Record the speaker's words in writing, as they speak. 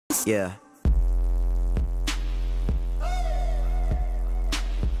Yeah.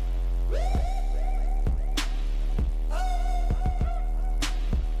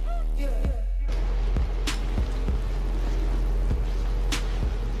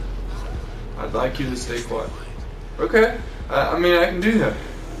 I'd like you to stay quiet. Okay. I mean, I can do that.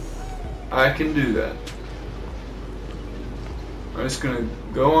 I can do that. I'm just gonna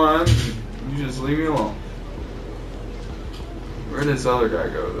go on. You just leave me alone. Where did this other guy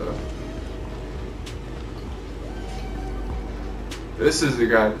go, though? This is the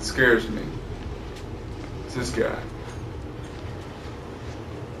guy that scares me. It's this guy.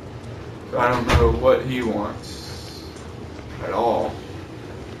 I don't know what he wants at all.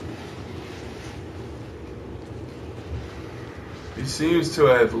 He seems to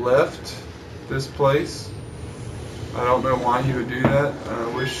have left this place. I don't know why he would do that.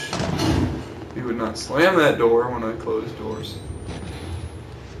 I wish he would not slam that door when I close doors.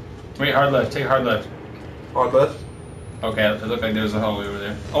 Wait, hard left. Take hard left. Hard left? Okay, it looked like there was a hallway over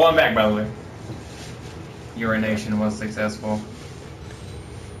there. Oh, I'm back, by the way. Urination was successful.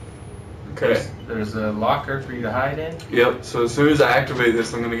 Okay. There's a locker for you to hide in. Yep, so as soon as I activate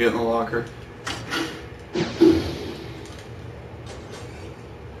this, I'm going to get in the locker.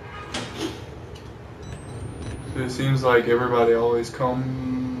 It seems like everybody always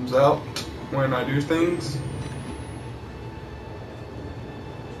comes out when I do things.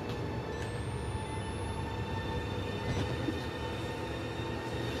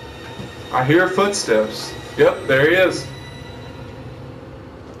 I hear footsteps. Yep, there he is.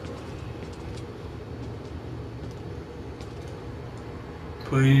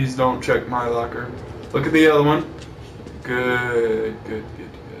 Please don't check my locker. Look at the other one. Good, good, good, good.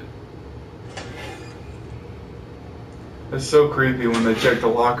 It's so creepy when they check the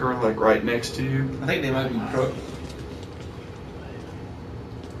locker like right next to you. I think they might be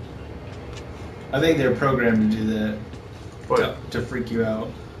I think they're programmed to do that. What? To freak you out.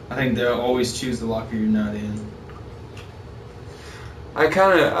 I think they'll always choose the locker you're not in. I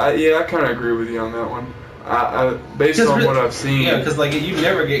kind of agree with you on that one. Based on what I've seen. Yeah, because like you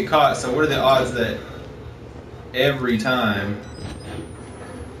never get caught. So what are the odds that every time?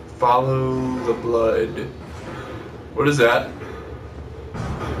 Follow the blood. What is that?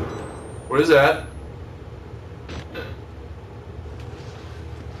 What is that?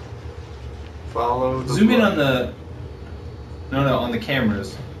 Follow the Zoom blood. in on the. No, on the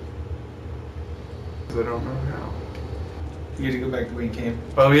cameras. I don't know how. You had to go back the way you came.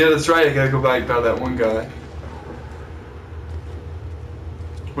 Oh yeah, that's right. I gotta go back to that one guy.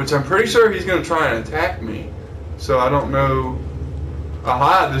 Which I'm pretty sure he's gonna try and attack me. So I don't know.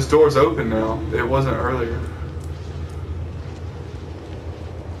 Aha, this door's open now. It wasn't earlier.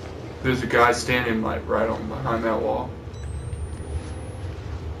 There's a guy standing like right on behind that wall.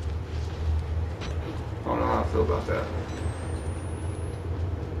 I don't know how I feel about that.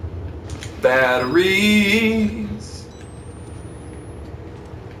 Batteries.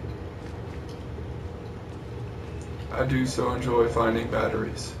 I do so enjoy finding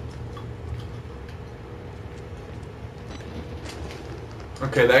batteries.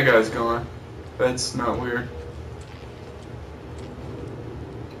 Okay, that guy's gone. That's not weird.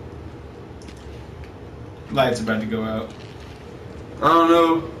 Light's about to go out. I don't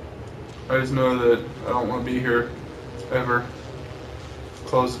know. I just know that I don't want to be here ever.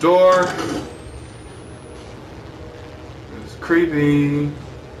 Close the door. It's creepy.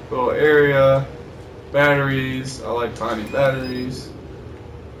 Little area. Batteries. I like finding batteries.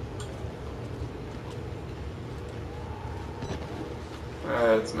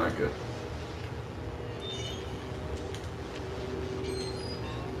 That's not good.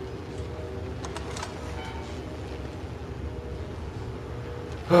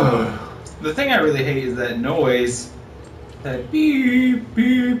 The thing I really hate is that noise. That beep,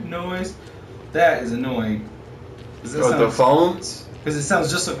 beep noise. That is annoying. What, the phones? Because it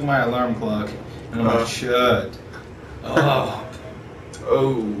sounds just like my alarm clock. And I'm like, shut up.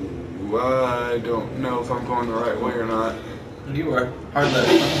 Oh, I don't know if I'm going the right way or not. You are. Hard left.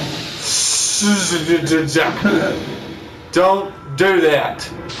 Don't do that.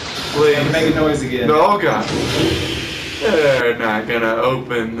 Please. I'm making noise again. No, God. They're not gonna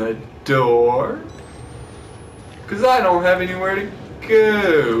open the door. Because I don't have anywhere to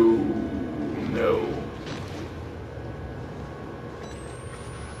go. No.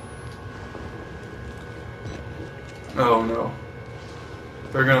 Oh no.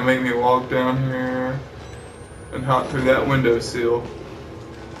 They're gonna make me walk down here and hop through that windowsill.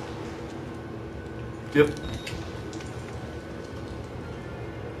 Yep.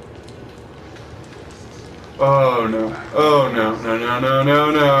 Oh no. Oh no. No, no, no, no,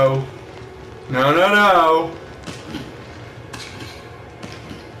 no. No, no, no.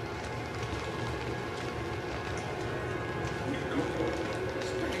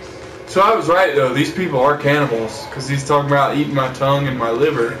 So I was right though, these people are cannibals, because he's talking about eating my tongue and my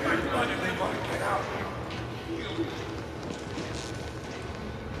liver.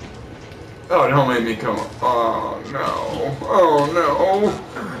 Oh, don't make me come up. Oh no. Oh no.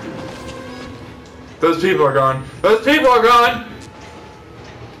 Those people are gone. Those people are gone!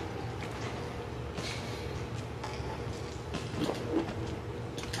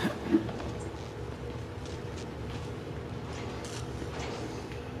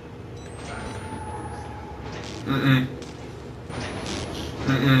 Mm-mm.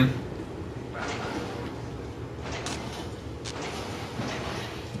 Mm-mm.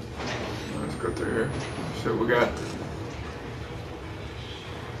 Let's go through here. See what we got.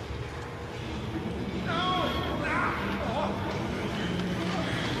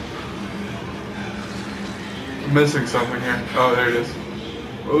 I'm missing something here. Oh, there it is.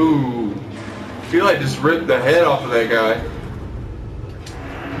 Ooh. I feel like just ripped the head off of that guy.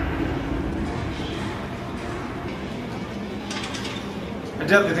 I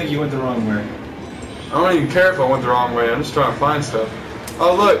definitely think you went the wrong way. I don't even care if I went the wrong way. I'm just trying to find stuff.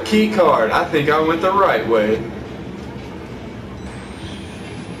 Oh look, key card. I think I went the right way.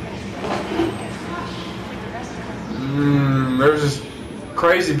 There's just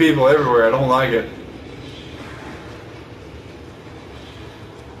crazy people everywhere. I don't like it.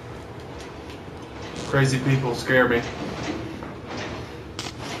 Crazy people scare me.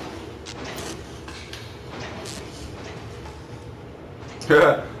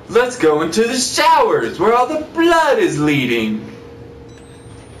 Let's go into the showers where all the blood is leading.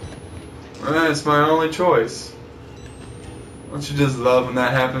 That's my only choice. Don't you just love when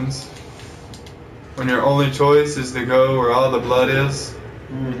that happens? When your only choice is to go where all the blood is?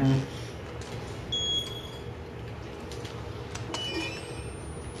 Mm-hmm.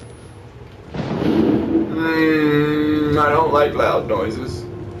 I don't like loud noises.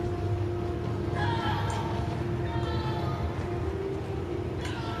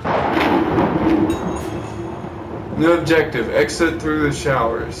 New objective, exit through the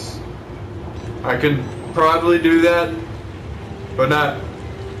showers. I can probably do that, but not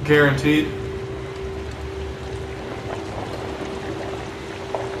guaranteed.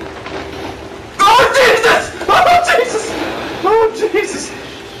 Oh Jesus! Oh Jesus! Oh Jesus!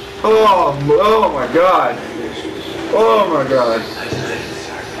 Oh my God! Oh my God!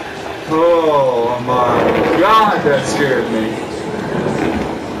 Oh my God! That scared me.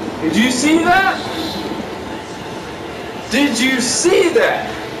 Did you see that? Did you see that?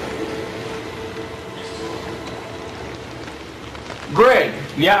 Greg.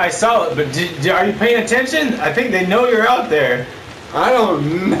 Yeah, I saw it, but are you paying attention? I think they know you're out there. I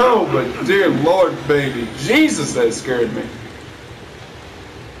don't know, but dear Lord, baby, Jesus, that scared me.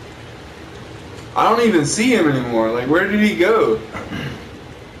 I don't even see him anymore. Like, where did he go?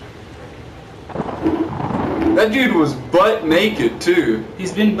 That dude was butt naked, too.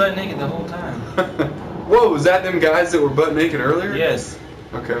 He's been butt naked the whole time. Whoa, was that them guys that were butt naked earlier? Yes.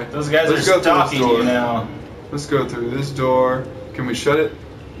 Okay. Those guys are stalking you now. Let's go through this door. Can we shut it?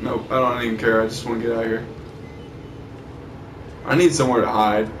 Nope, I don't even care. I just want to get out of here. I need somewhere to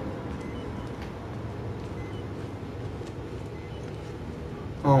hide.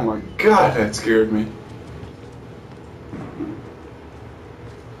 Oh my God, that scared me.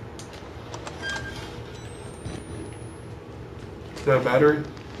 Is that a battery?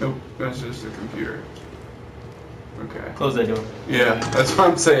 Nope, that's just a computer. Okay. Close that door. Yeah, that's what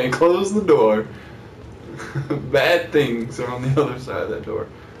I'm saying. Close the door. Bad things are on the other side of that door.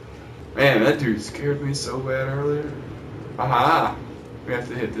 Man, that dude scared me so bad earlier. Aha! We have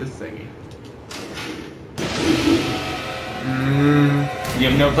to hit this thingy. You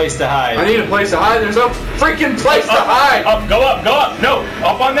have no place to hide. I need a place to hide. There's no freaking place to hide! Up, go up, go up! No!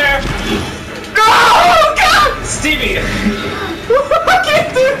 Up on there! Oh, God! Stevie! I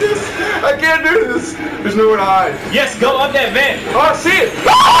can't do this! I can't do this! There's nowhere to hide. Yes, go up that vent! Oh, I see it!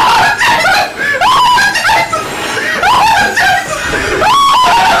 Oh, Jesus! Oh, Jesus!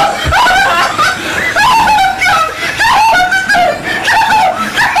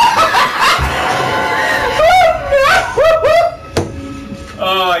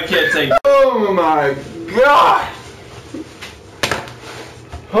 Oh, I can't take. Oh my God!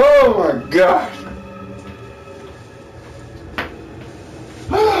 Oh my God!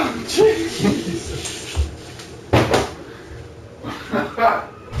 Oh, Jesus!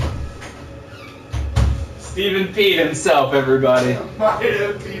 Stephen peed himself, everybody. I might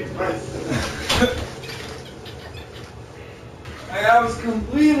have peed myself. I was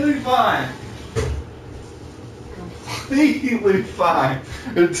completely fine. Completely fine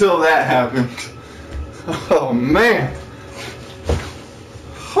until that happened. Oh man.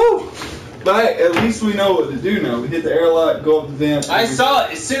 Whew. But at least we know what to do now. We hit the airlock, go up the vent. I saw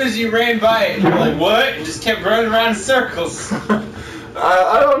it as soon as you ran by it. You were like, what? And just kept running around in circles.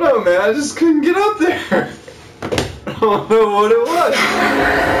 I don't know, man. I just couldn't get up there. I don't know what it was.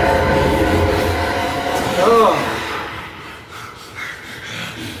 Oh.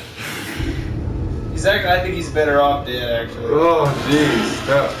 I think he's better off dead, actually. Oh, jeez.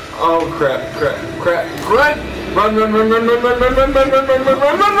 Oh, crap. Run! Run!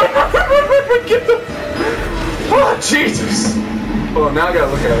 Get the... Oh, Jesus! Oh, now I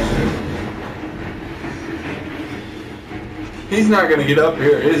gotta look at him. He's not gonna get up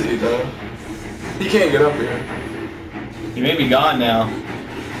here, is he, though? He can't get up here. He may be gone now.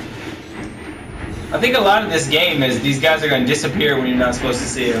 I think a lot of this game is these guys are gonna disappear when you're not supposed to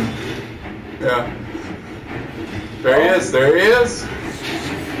see them. Yeah. There he is. There he is.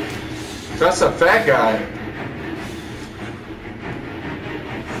 That's a fat guy.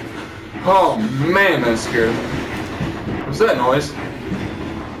 Oh man, that scared me. What's that noise?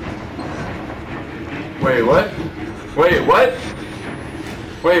 Wait, what? Wait, what?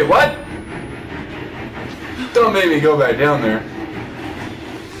 Wait, what? Don't make me go back down there.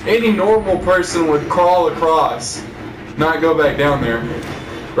 Any normal person would crawl across, not go back down there.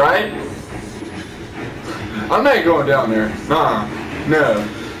 Right? I'm not going down there. Nah. No.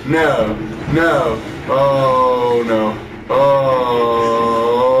 No. No. Oh no.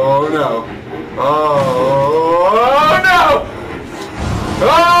 Oh no. Oh no.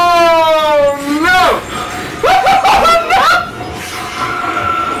 Oh no. No.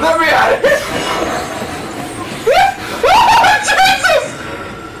 Let me out of here. Jesus.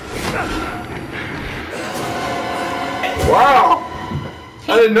 Wow. I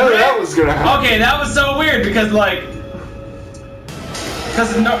didn't know that was gonna happen. Okay, that was so weird because no.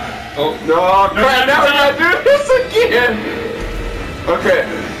 Oh no! Crap! Now we gotta do this again. Okay,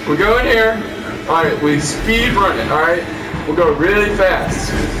 we go in here. All right, we speed run it. All right, we'll go really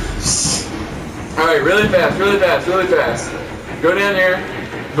fast. All right, really fast. Go down here.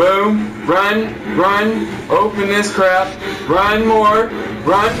 Boom! Run! Open this crap. Run more!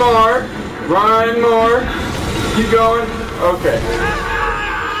 Keep going. Okay.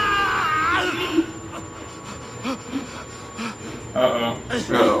 Uh-oh.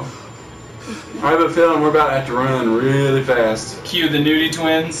 I have a feeling we're about to have to run really fast. Cue the Nudie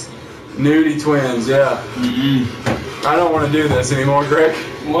twins. Nudie twins, yeah. I don't want to do this anymore, Greg.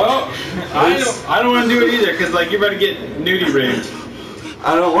 Well, I don't want to do it either, because like you're about to get nudie raped.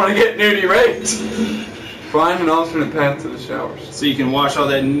 I don't want to get nudie raped. Find an alternate path to the showers. So you can wash all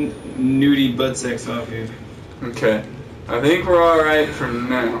that nudie butt sex off you. Okay. I think we're alright for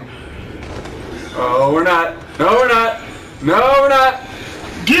now. Oh, we're not. No, we're not.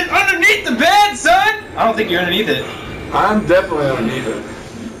 Get underneath the bed, son! I don't think you're underneath it. I'm definitely underneath it.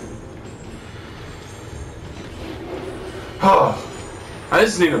 Oh, I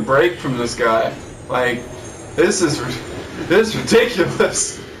just need a break from this guy. Like, this is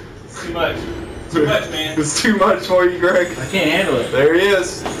ridiculous. It's too much. Too much, man. It's too much for you, Greg. I can't handle it. There he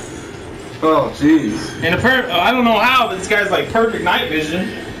is. Oh, jeez. And I don't know how, but this guy's like perfect night vision.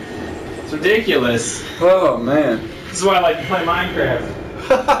 It's ridiculous. Oh, man. This is why I like to play Minecraft.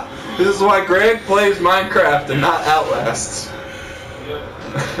 This is why Greg plays Minecraft and not Outlast.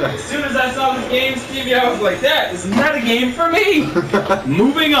 As soon as I saw this game, Stevie, I was like, that is not a game for me.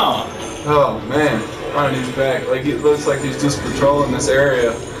 Moving on. Oh, man. Oh, he's back. Like, it looks like he's just patrolling this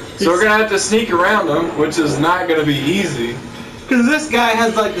area. So we're going to have to sneak around him, which is not going to be easy. Because this guy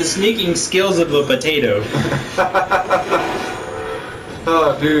has, like, the sneaking skills of a potato.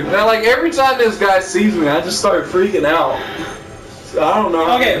 Oh, dude. Now, like, every time this guy sees me, I just start freaking out. So I don't know.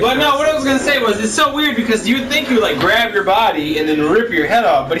 Okay, but no, what I was going to say was, it's so weird because you would think you would, like, grab your body and then rip your head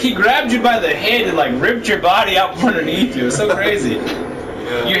off, but he grabbed you by the head and, like, ripped your body out from underneath you. It's so crazy.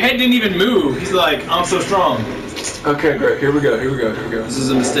 Yeah. Your head didn't even move. He's like, I'm so strong. Okay, great. Here we go. This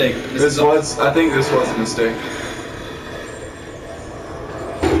is a mistake. I think this was a mistake.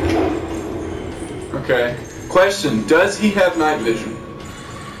 Okay. Question, does he have night vision?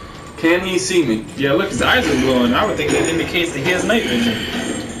 Can he see me? Yeah, look, his eyes are glowing. I would think that indicates that he has night vision.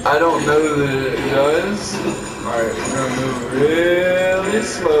 I don't know that it does. Alright, we're going to move really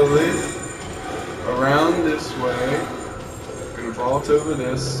slowly around this way. We're going to vault over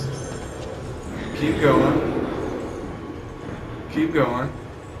this. Keep going.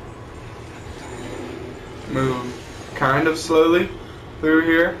 Move kind of slowly through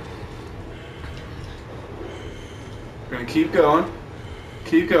here. We're going to keep going.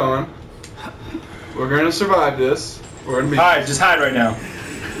 keep going. We're gonna survive this. We're gonna be. Hide, just hide right now.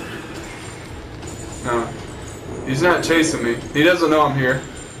 No. He's not chasing me. He doesn't know I'm here.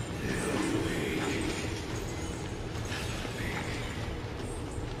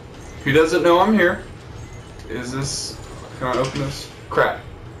 He doesn't know I'm here. Is this... Can I open this? Crap.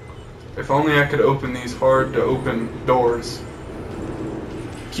 If only I could open these hard to open doors.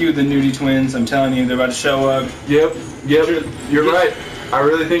 Cue the Nudie twins. I'm telling you, they're about to show up. Yep. You're right. I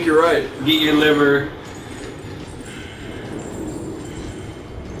really think you're right. Get your liver.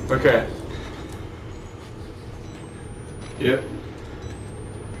 Okay. Yep.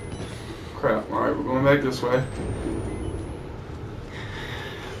 Crap. Alright, we're going back this way.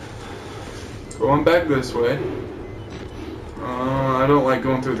 Going back this way. I don't like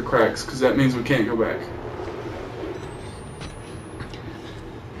going through the cracks because that means we can't go back.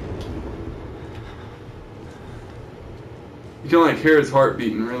 You can like hear his heart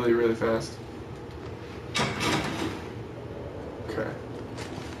beating really, really fast. Okay.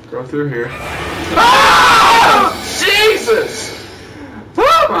 Go through here. Ah! Jesus!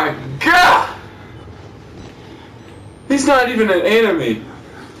 Oh my God! He's not even an enemy.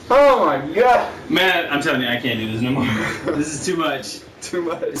 Oh my God! Man, I'm telling you, I can't do this no more. This is too much. Too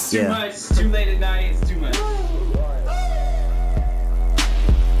much. It's too much. It's too late at night. It's too much.